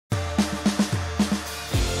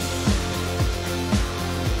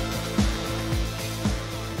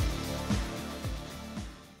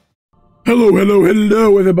Hello,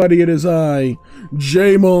 everybody. It is I,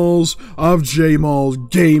 Jmulls of Jmulls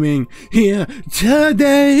Gaming, here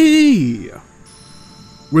today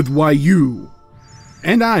with why you,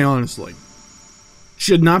 and I honestly,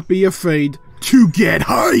 should not be afraid to get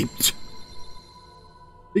hyped.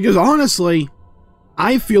 Because honestly,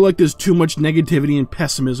 I feel like there's too much negativity and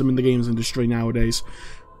pessimism in the games industry nowadays,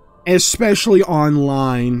 especially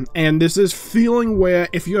online, and there's this feeling where,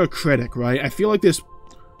 if you're a critic, right, I feel like this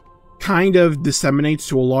kind of disseminates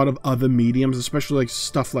to a lot of other mediums, especially like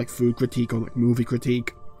stuff like food critique or like movie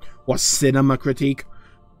critique or cinema critique,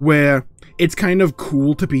 where it's kind of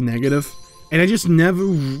cool to be negative, and I just never...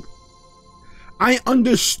 I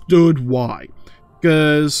understood why,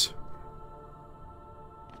 because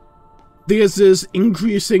there's this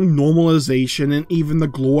increasing normalization and even the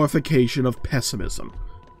glorification of pessimism,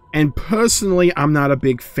 and personally I'm not a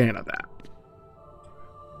big fan of that,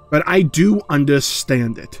 but I do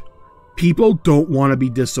understand it. People don't want to be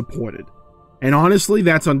disappointed, and honestly,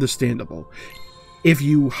 that's understandable. If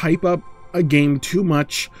you hype up a game too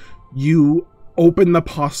much, you open the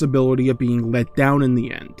possibility of being let down in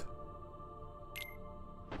the end.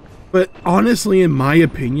 But honestly, in my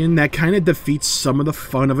opinion, that kind of defeats some of the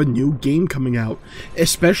fun of a new game coming out,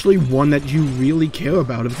 especially one that you really care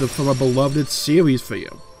about if it's from a beloved series for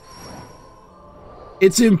you.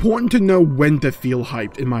 It's important to know when to feel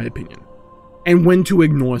hyped, in my opinion, and when to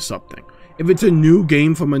ignore something. If it's a new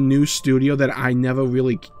game from a new studio that I never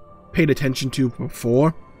really paid attention to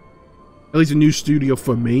before, at least a new studio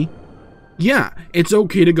for me, yeah, it's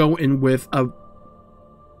okay to go in with a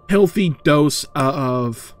healthy dose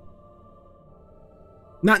of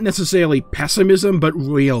not necessarily pessimism, but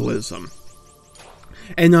realism,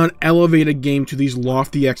 and not elevate a game to these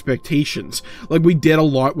lofty expectations, like we did a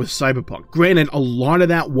lot with Cyberpunk. Granted, a lot of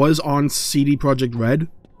that was on CD Projekt Red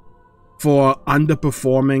for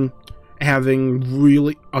underperforming, having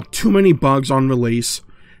really too many bugs on release,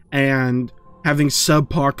 and having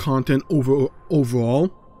subpar content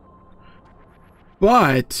overall.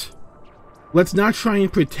 But let's not try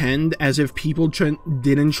and pretend as if people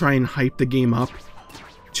didn't try and hype the game up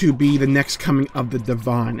to be the next coming of the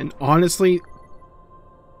divine. And honestly,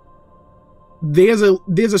 there's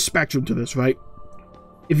a spectrum to this, right?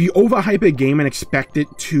 If you overhype a game and expect it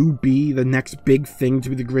to be the next big thing, to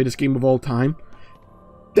be the greatest game of all time,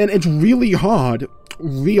 then it's really hard,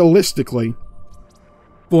 realistically,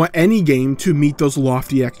 for any game to meet those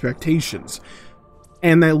lofty expectations.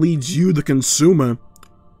 And that leads you, the consumer,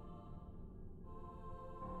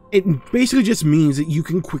 it basically just means that you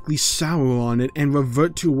can quickly sour on it and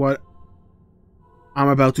revert to what I'm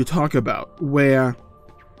about to talk about, where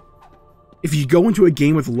if you go into a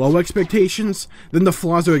game with low expectations, then the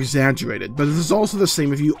flaws are exaggerated. But this is also the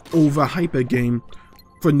same if you overhype a game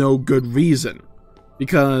for no good reason.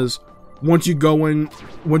 Because once you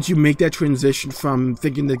make that transition from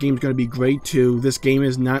thinking the game's going to be great to this game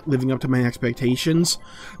is not living up to my expectations,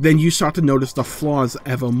 then you start to notice the flaws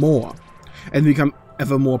ever more, and become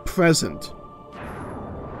ever more present.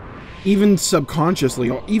 Even subconsciously,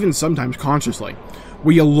 or even sometimes consciously,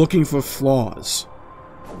 where you're looking for flaws.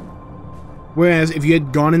 Whereas if you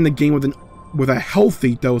had gone in the game with a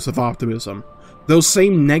healthy dose of optimism, those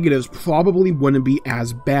same negatives probably wouldn't be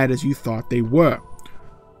as bad as you thought they were.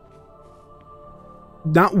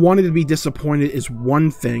 Not wanting to be disappointed is one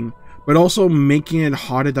thing, but also making it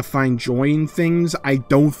harder to find joy in things, I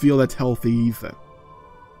don't feel that's healthy either.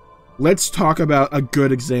 Let's talk about a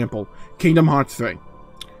good example, Kingdom Hearts 3.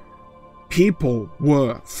 People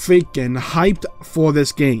were freaking hyped for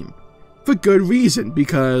this game, for good reason,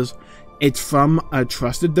 because it's from a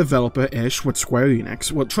trusted developer-ish with Square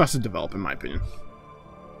Enix, well, trusted developer in my opinion.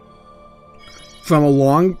 From a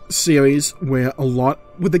long series where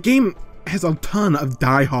the game has a ton of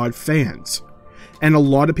die-hard fans, and a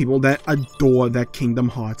lot of people that adore that Kingdom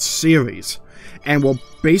Hearts series, and will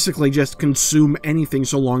basically just consume anything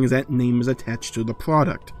so long as that name is attached to the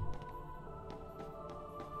product.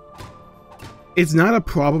 It's not a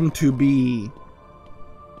problem to be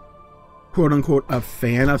quote-unquote a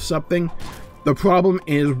fan of something. The problem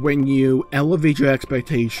is when you elevate your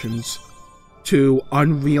expectations to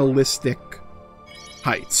unrealistic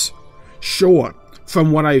heights. Sure,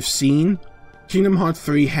 from what I've seen, Kingdom Hearts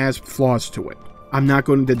 3 has flaws to it. I'm not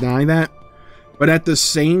going to deny that. But at the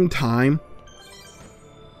same time,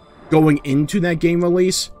 going into that game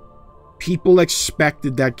release, people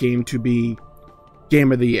expected that game to be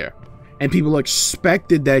Game of the Year. And people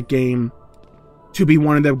expected that game to be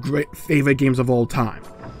one of their great favorite games of all time.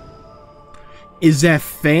 Is that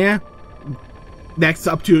fair? That's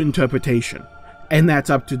up to interpretation. And that's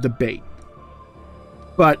up to debate.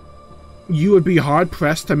 But you would be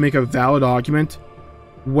hard-pressed to make a valid argument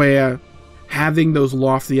where having those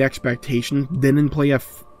lofty expectations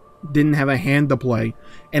didn't have a hand to play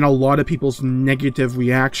in a lot of people's negative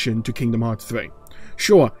reaction to Kingdom Hearts 3.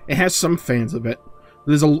 Sure, it has some fans of it.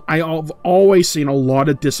 I've always seen a lot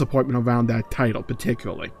of disappointment around that title,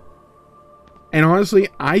 particularly. And honestly,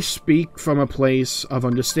 I speak from a place of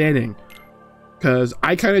understanding, because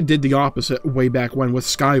I kind of did the opposite way back when with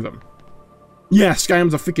Skyrim. Yeah,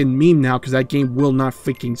 Skyrim's a freaking meme now, because that game will not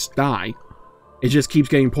freaking die. It just keeps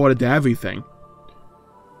getting ported to everything.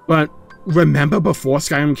 But remember before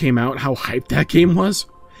Skyrim came out how hyped that game was?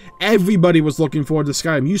 Everybody was looking forward to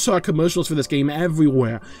Skyrim. You saw commercials for this game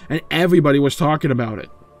everywhere, and everybody was talking about it.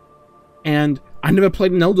 And I never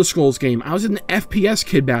played an Elder Scrolls game. I was an FPS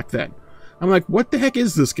kid back then. I'm like, what the heck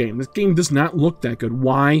is this game? This game does not look that good.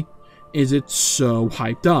 Why is it so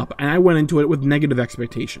hyped up? And I went into it with negative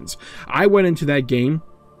expectations. I went into that game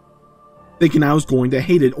thinking I was going to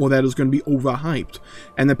hate it, or that it was going to be overhyped,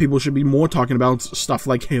 and that people should be more talking about stuff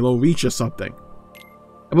like Halo Reach or something.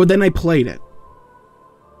 But then I played it.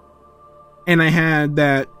 And I had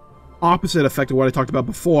that opposite effect of what I talked about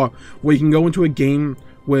before, where you can go into a game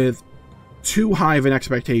with too high of an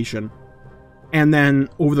expectation, and then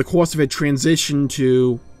over the course of it transition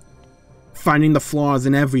to finding the flaws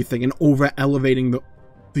in everything and over-elevating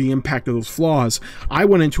the impact of those flaws. I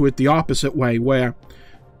went into it the opposite way, where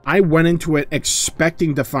I went into it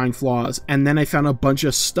expecting to find flaws, and then I found a bunch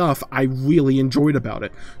of stuff I really enjoyed about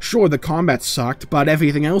it. Sure, the combat sucked, but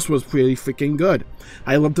everything else was pretty freaking good.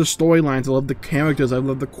 I loved the storylines, I loved the characters, I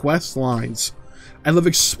loved the quest lines. I love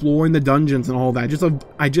exploring the dungeons and all that.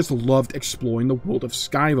 I just loved exploring the world of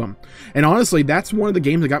Skyrim. And honestly, that's one of the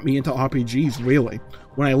games that got me into RPGs, really,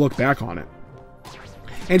 when I look back on it.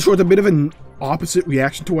 And sure, it's a bit of an opposite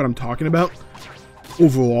reaction to what I'm talking about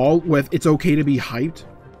overall, with it's okay to be hyped.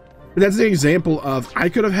 But that's an example of I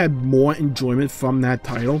could have had more enjoyment from that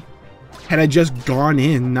title had I just gone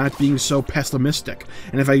in not being so pessimistic,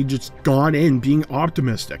 and if I just gone in being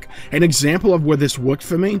optimistic. An example of where this worked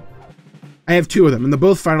for me, I have two of them, and they're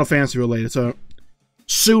both Final Fantasy related, so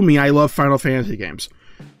sue me, I love Final Fantasy games.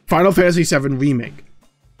 Final Fantasy VII Remake.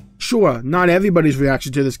 Sure, not everybody's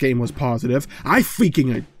reaction to this game was positive. I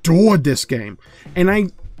freaking adored this game, and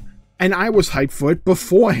I was hyped for it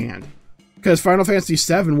beforehand, because Final Fantasy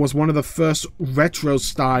VII was one of the first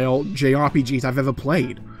retro-style JRPGs I've ever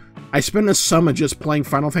played. I spent a summer just playing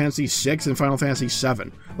Final Fantasy VI and Final Fantasy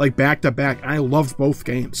VII, like back-to-back, and I loved both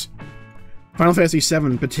games. Final Fantasy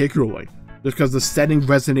VII particularly, just because the setting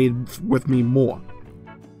resonated with me more.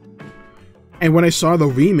 And when I saw the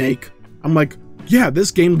remake, I'm like, yeah, this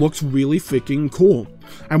game looks really freaking cool.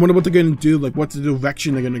 I wonder what they're going to do, like what the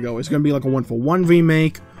direction they're going to go. It's going to be like a one-for-one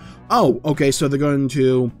remake. Oh, okay, so they're going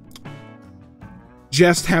to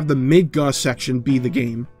just have the Midgar section be the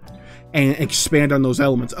game and expand on those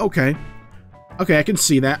elements. Okay, I can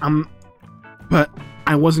see that. But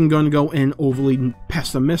I wasn't going to go in overly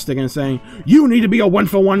pessimistic and saying, you need to be a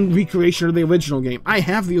one-for-one recreation of the original game. I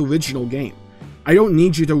have the original game. I don't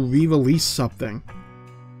need you to re-release something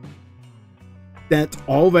that's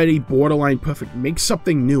already borderline perfect. Make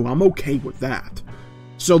something new. I'm okay with that,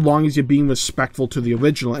 so long as you're being respectful to the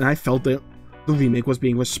original, and I felt that the remake was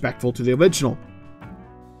being respectful to the original.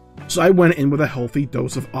 So I went in with a healthy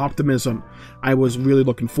dose of optimism. I was really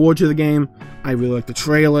looking forward to the game. I really liked the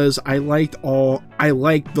trailers. I liked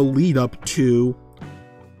the lead up to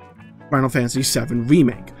Final Fantasy VII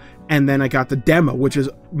Remake. And then I got the demo, which is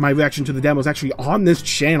my reaction to the demo is actually on this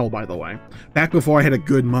channel, by the way, back before I had a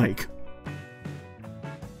good mic.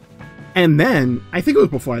 And then, I think it was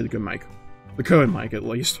before I had a good mic. The current mic, at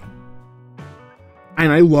least.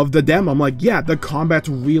 And I loved the demo. I'm like, yeah, the combat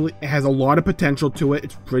really has a lot of potential to it.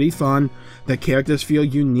 It's pretty fun. The characters feel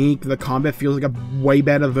unique. The combat feels like a way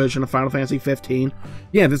better version of Final Fantasy 15.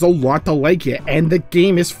 Yeah, there's a lot to like here. And the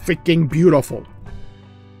game is freaking beautiful.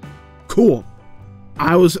 Cool.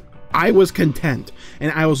 I was content.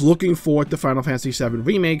 And I was looking forward to Final Fantasy VII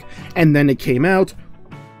Remake. And then it came out.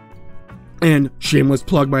 And shameless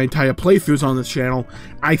plug, my entire playthroughs on this channel.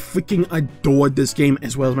 I freaking adored this game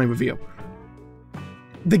as well as my review.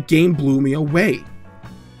 The game blew me away.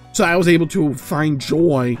 So I was able to find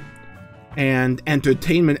joy and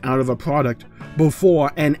entertainment out of a product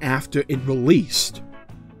before and after it released.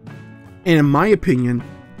 And in my opinion,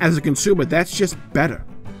 as a consumer, that's just better.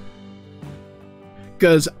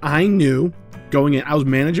 Because I knew going in, I was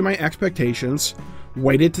managing my expectations,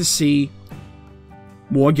 waited to see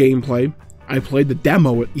more gameplay. I played the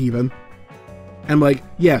demo even. And I'm like,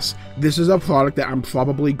 yes, this is a product that I'm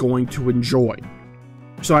probably going to enjoy.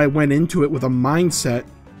 So I went into it with a mindset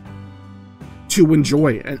to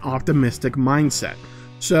enjoy it, an optimistic mindset.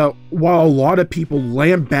 So while a lot of people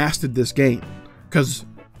lambasted this game, because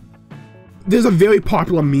there's a very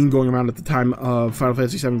popular meme going around at the time of Final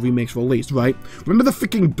Fantasy VII Remake's release, right? Remember the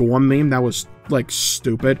freaking dorm meme that was, like,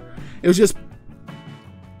 stupid? It was just...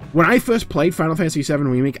 When I first played Final Fantasy VII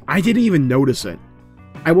Remake, I didn't even notice it.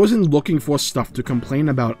 I wasn't looking for stuff to complain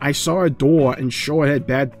about. I saw a door and sure it had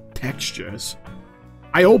bad textures.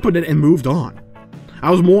 I opened it and moved on.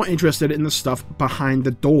 I was more interested in the stuff behind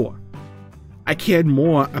the door. I cared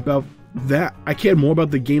more about that. I cared more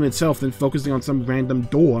about the game itself than focusing on some random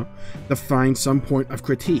door to find some point of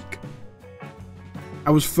critique.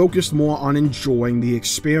 I was focused more on enjoying the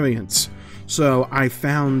experience. So I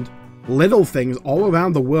found little things all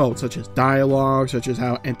around the world, such as dialogue, such as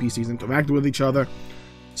how NPCs interact with each other,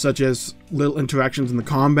 such as little interactions in the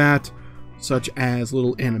combat, such as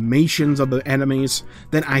little animations of the enemies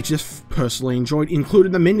that I just personally enjoyed,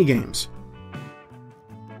 including the minigames.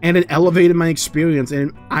 And it elevated my experience,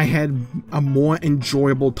 and I had a more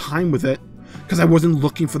enjoyable time with it because I wasn't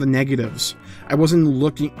looking for the negatives. I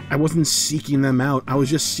wasn't seeking them out. I was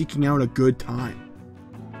just seeking out a good time.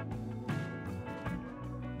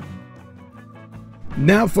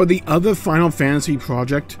 Now for the other Final Fantasy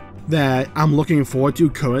project that I'm looking forward to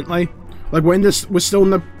currently, like we're still in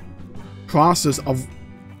the process of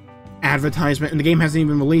advertisement and the game hasn't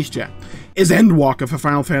even released yet, is Endwalker for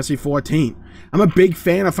Final Fantasy XIV. I'm a big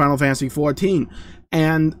fan of Final Fantasy XIV,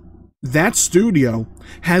 and that studio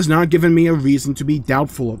has not given me a reason to be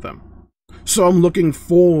doubtful of them. So I'm looking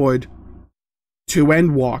forward to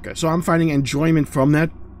Endwalker. So I'm finding enjoyment from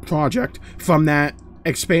that project, from that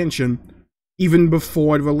expansion, even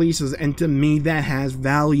before it releases, and to me that has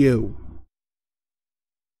value.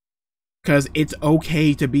 Because it's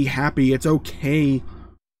okay to be happy, it's okay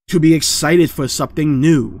to be excited for something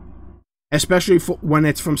new. Especially when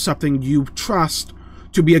it's from something you trust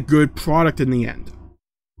to be a good product in the end.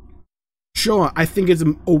 Sure, I think it's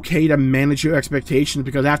okay to manage your expectations,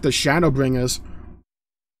 because after Shadowbringers,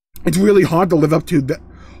 it's really hard to live up to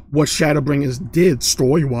what Shadowbringers did,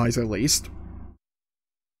 story-wise at least.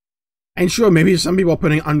 And sure, maybe some people are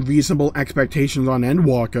putting unreasonable expectations on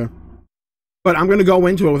Endwalker, but I'm going to go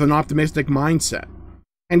into it with an optimistic mindset.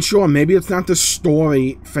 And sure, maybe it's not the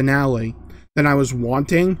story finale that I was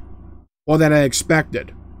wanting, or that I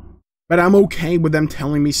expected. But I'm okay with them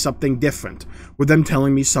telling me something different, with them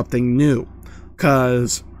telling me something new,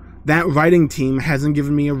 because that writing team hasn't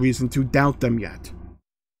given me a reason to doubt them yet.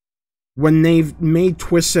 When they've made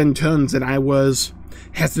twists and turns that I was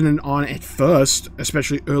hesitant on at first,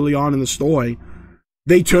 especially early on in the story,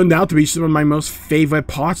 they turned out to be some of my most favorite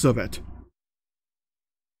parts of it.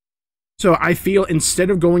 So I feel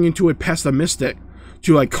instead of going into it pessimistic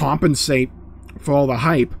to like compensate for all the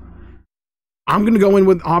hype, I'm going to go in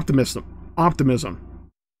with optimism.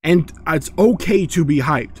 And it's okay to be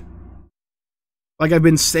hyped. Like I've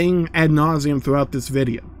been saying ad nauseum throughout this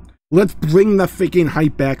video. Let's bring the freaking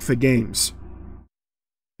hype back for games.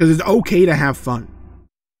 Because it's okay to have fun.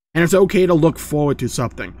 And it's okay to look forward to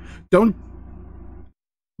something. But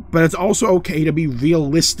it's also okay to be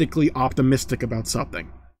realistically optimistic about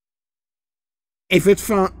something. If it's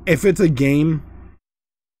a game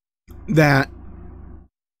that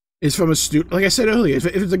is from a studio, like I said earlier, if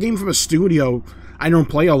it's a game from a studio I don't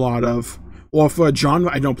play a lot of, or for a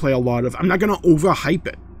genre I don't play a lot of, I'm not going to overhype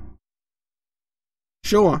it.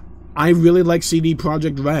 Sure, I really like CD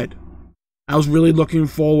Projekt Red. I was really looking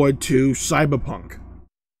forward to Cyberpunk.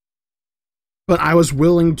 But I was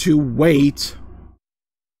willing to wait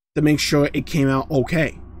to make sure it came out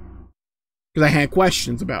okay. Because I had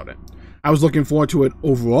questions about it. I was looking forward to it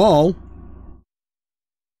overall,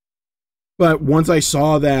 but once I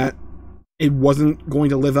saw that it wasn't going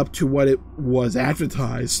to live up to what it was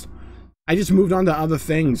advertised, I just moved on to other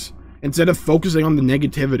things. Instead of focusing on the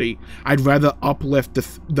negativity, I'd rather uplift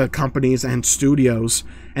the companies and studios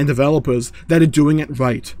and developers that are doing it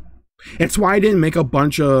right. It's why I didn't make a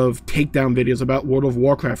bunch of takedown videos about World of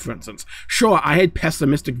Warcraft, for instance. Sure, I had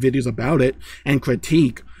pessimistic videos about it and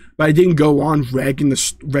critique, but I didn't go on ragging the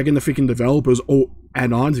freaking developers ad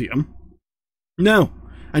nauseum. No,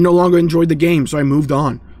 I no longer enjoyed the game, so I moved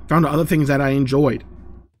on. Found other things that I enjoyed.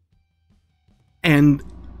 And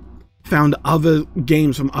found other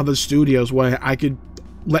games from other studios where I could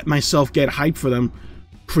let myself get hyped for them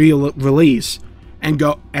pre-release and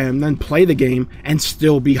go and then play the game and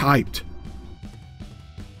still be hyped.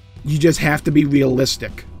 You just have to be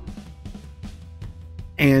realistic.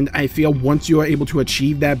 And I feel once you are able to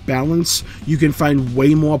achieve that balance, you can find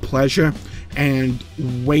way more pleasure and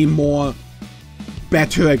way more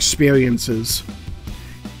better experiences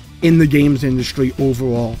in the games industry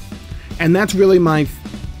overall. And that's really my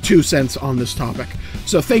 2 cents on this topic.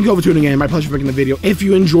 So thank you all for tuning in. My pleasure for making the video. If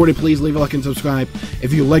you enjoyed it, please leave a like and subscribe.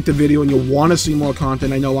 If you liked the video and you want to see more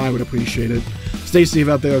content, I know I would appreciate it. Stay safe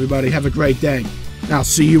out there, everybody. Have a great day. I'll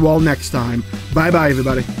see you all next time. Bye-bye,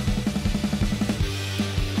 everybody.